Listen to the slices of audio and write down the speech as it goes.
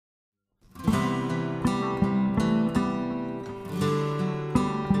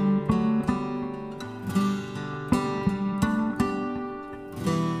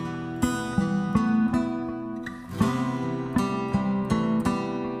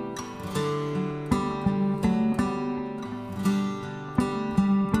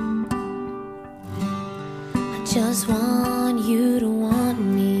just want you to want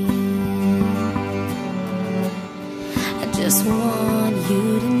me. I just want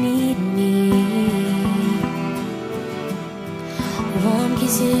you to need me. Warm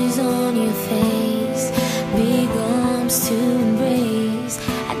kisses on your face, big arms to embrace.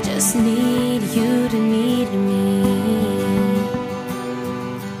 I just need you to need me.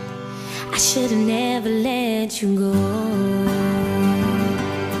 I should've never let you go.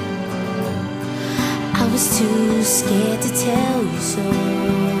 I was too scared to tell you so.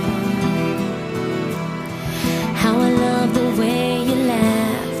 How I love the way you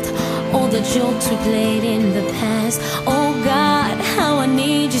laughed, all the jokes we played in the past. Oh God, how I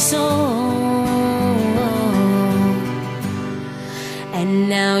need you so. And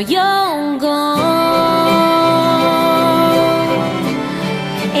now you're gone,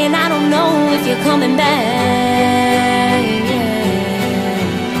 and I don't know if you're coming back.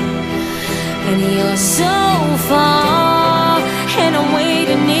 And you're so far, and I'm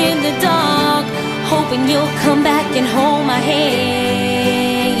waiting in the dark, hoping you'll come back and hold my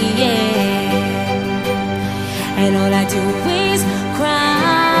hand, yeah. And all I do is cry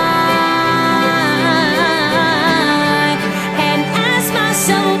and ask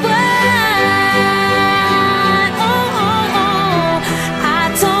myself why. Oh, oh, oh, I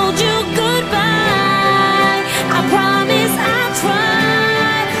told you goodbye. I promise I'll try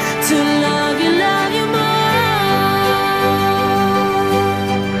to love you more.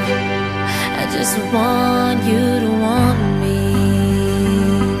 I just want you to want me.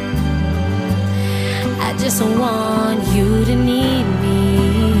 I just want you to need me,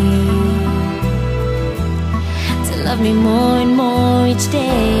 to love me more and more each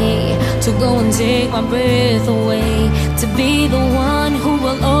day, to go and take my breath away, to be the one who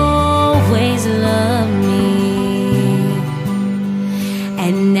will always love me.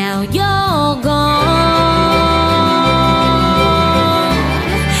 And now you're gone,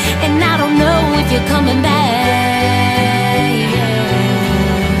 and I don't know if you're coming back, yeah.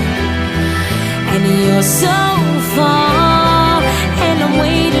 And you're so far, and I'm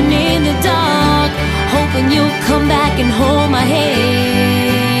waiting in the dark, hoping you'll come back and hold my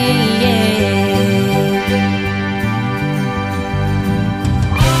hand, yeah.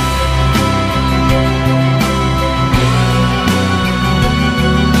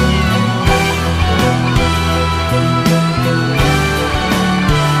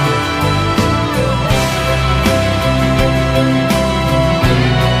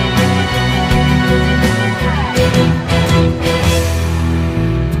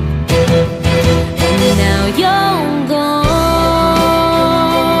 Now you're gone,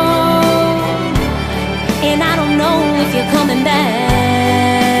 and I don't know if you're coming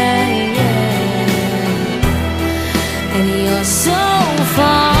back, yeah. And you're so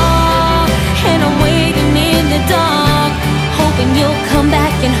far, and I'm waiting in the dark, hoping you'll come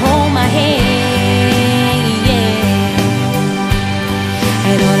back and hold my hand, yeah.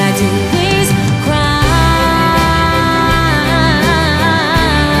 And all I do is cry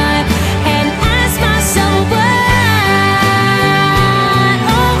and ask myself why.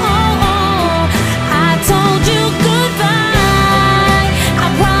 Oh, oh, oh, I told you goodbye. I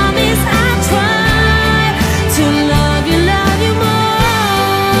promise I'll try to love you more.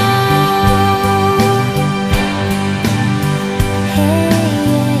 Hey,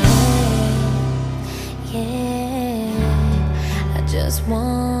 yeah, yeah. I just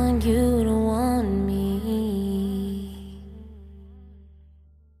want you to